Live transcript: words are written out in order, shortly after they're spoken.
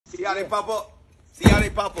See how they pop up? See how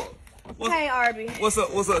they pop up? Hey, Arby. What's up,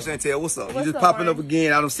 Chantel? What's up? You just popping up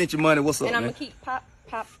again. I done sent you money. What's up, and I'm man? going to keep popping.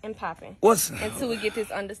 Until we get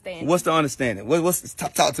this understanding. What's the understanding?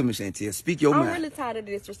 Talk to me, Chantel. Speak your mind. I'm really tired of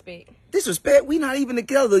the disrespect. Disrespect? We not even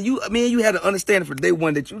together. Me and you had an understanding for day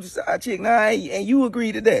one that you just chick. Nah, and you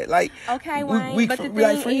agreed to that. Like, okay, Wayne. But the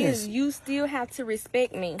thing is, you still have to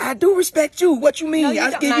respect me. I do respect you. What you mean? No, you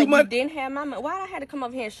I give you money. You didn't have my money. Why'd I have to come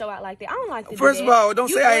up here and show out like that? I don't like to First do of that. all, don't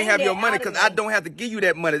say I ain't have your money because I don't have to give you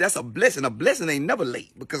that money. That's a blessing. A blessing ain't never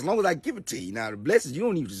late because as long as I give it to you. Now, the blessings, you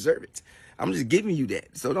don't even deserve it. I'm just giving you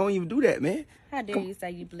that. So don't even do that, man. How dare you say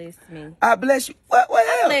you blessed me? I bless you. What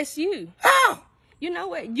I bless you. How? You know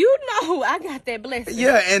what? You know I got that blessing.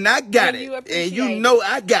 Yeah, and I got it. And you know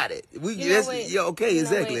I got it. Okay,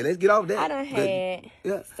 exactly. Let's get off that. I done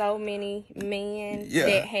had so many men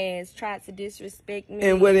that has tried to disrespect me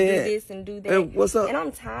and what do this and do that. And what's up? And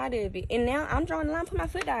I'm tired of it. And now I'm drawing the line, put my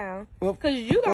foot down. Well, because you got